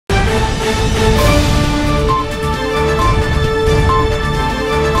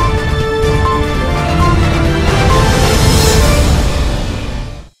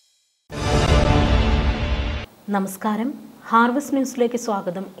നമസ്കാരം. ഹാർവസ്റ്റ് ന്യൂസിലേക്ക്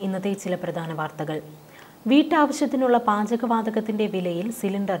സ്വാഗതം. ഇന്നത്തെ ചില പ്രധാന വാർത്തകൾ. വീട്ടാവശ്യത്തിനുള്ള പാചകവാതകത്തിന്റെ വിലയിൽ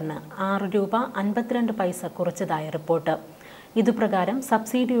സിലിണ്ടറിന് ₹6.52 കുറച്ചതായ റിപ്പോർട്ട്. ഇതുപ്രകാരം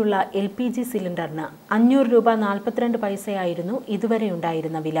സബ്സിഡിയുള്ള LPG സിലിണ്ടറിന് ₹500.42 ഇതുവരെ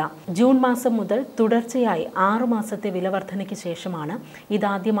ഉണ്ടായിരുന്ന വില. ജൂൺ മാസം മുതൽ തുടർച്ചയായി 6 മാസത്തെ വില വർധനയ്ക്ക് ശേഷമാണ്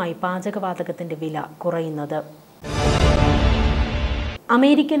ഇതാദ്യമായി പാചകവാതകത്തിന്റെ വില കുറയുന്നത്.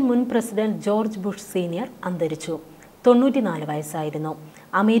 അമേരിക്കൻ മുൻ പ്രസിഡന്റ് ജോർജ് ബുഷ് സീനിയർ അന്തരിച്ചു. 94 വയസ്സായിരുന്നു.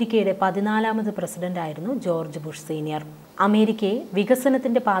 അമേരിക്കയുടെ 14ാമത് പ്രസിഡന്റായിരുന്നു ജോർജ് ബുഷ് സീനിയർ. അമേരിക്കയെ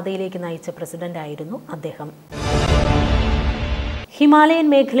വികസനത്തിന്റെ പാതയിലേക്ക് നയിച്ച പ്രസിഡന്റായിരുന്നു അദ്ദേഹം. ഹിമാലയൻ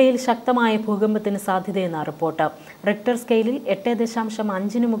മേഖലയിൽ ശക്തമായ ഭൂകമ്പത്തിന് സാധ്യതയെന്ന റിപ്പോർട്ട്. റിക്ടർ സ്കെയിലിൽ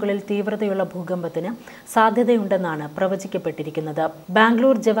 8.5 മുകളിൽ തീവ്രതയുള്ള ഭൂകമ്പത്തിന് സാധ്യതയുണ്ടെന്നാണ് പ്രവചിക്കപ്പെട്ടിരിക്കുന്നത്.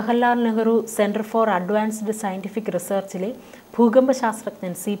 Bangalore Jawaharlal Nehru centre for advanced scientific റിസർച്ചിലെ ഭൂകമ്പ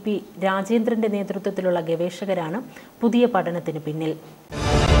ശാസ്ത്രജ്ഞൻ CP രാജേന്ദ്രന്റെ നേതൃത്വത്തിലുള്ള ഗവേഷകരാണ് പുതിയ പഠനത്തിന് പിന്നിൽ.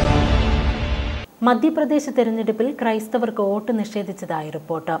 മധ്യപ്രദേശ് തെരഞ്ഞെടുപ്പിൽ ക്രൈസ്തവർക്ക് വോട്ട് നിഷേധിച്ചതായി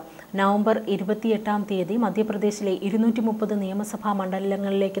റിപ്പോർട്ട്. നവംബർ 28-ാം തീയതി മധ്യപ്രദേശിലെ 230 നിയമസഭാ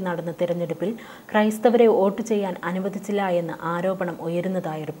മണ്ഡലങ്ങളിലേക്ക് നടന്ന തെരഞ്ഞെടുപ്പിൽ ക്രൈസ്തവരെ വോട്ട് ചെയ്യാൻ അനുവദിച്ചില്ല എന്ന ആരോപണം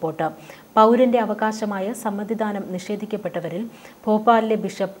ഉയരുന്നതായി റിപ്പോർട്ട്. പൗരന്റെ അവകാശമായ സമ്മതിദാനം നിഷേധിക്കപ്പെട്ടവരിൽ ഭോപ്പാലിലെ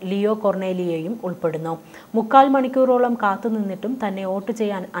ബിഷപ്പ് ലിയോ കൊർണേലിയയും ഉൾപ്പെടുന്നു. 3/4 മണിക്കൂറോളം കാത്തുനിന്നിട്ടും തന്നെ വോട്ട്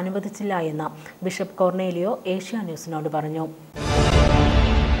ചെയ്യാൻ അനുവദിച്ചില്ല എന്ന് ബിഷപ്പ് കൊർണേലിയോ ഏഷ്യാന്യൂസിനോട് പറഞ്ഞു.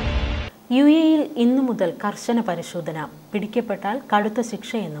 UAE-യിൽ ഇന്നു മുതൽ കർശന പരിശോധന. പിടിക്കപ്പെട്ടാൽ കടുത്ത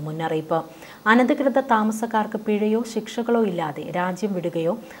ശിക്ഷയെന്ന് മുന്നറിയിപ്പ്. അനധികൃത താമസക്കാർക്ക് പിഴയോ ശിക്ഷകളോ ഇല്ലാതെ രാജ്യം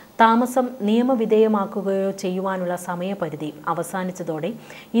വിടുകയോ താമസം നിയമവിധേയമാക്കുകയോ ചെയ്യുവാനുള്ള സമയപരിധി അവസാനിച്ചതോടെ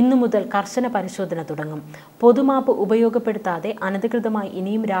ഇന്നു മുതൽ കർശന പരിശോധന തുടങ്ങും. പൊതുമാപ്പ് ഉപയോഗപ്പെടുത്താതെ അനധികൃതമായി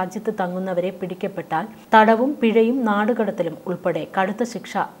ഇനിയും രാജ്യത്ത് തങ്ങുന്നവരെ പിടിക്കപ്പെട്ടാൽ തടവും പിഴയും നാടുകടത്തലും ഉൾപ്പെടെ കടുത്ത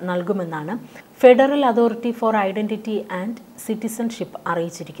ശിക്ഷ നൽകുമെന്നാണ് federal authority four identity and citizenship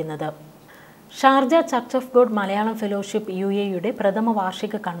അറിയിച്ചിരിക്കുന്നത്. Sharjah church of God Malayalam fellowship UAE-യുടെ പ്രഥമ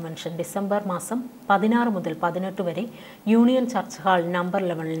വാർഷിക കൺവെൻഷൻ ഡിസംബർ മാസം 16 മുതൽ 18 വരെ യൂണിയൻ ചർച്ച് ഹാൾ നമ്പർ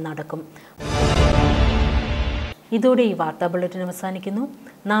 11-ൽ നടക്കും. ഇതോടെ ഈ വാർത്താ ബുള്ളറ്റിൻ അവസാനിക്കുന്നു.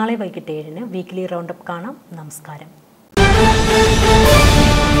 നാളെ വൈകിട്ട് 7-ന് വീക്ക്ലി റൗണ്ടപ്പ് കാണാം. നമസ്കാരം.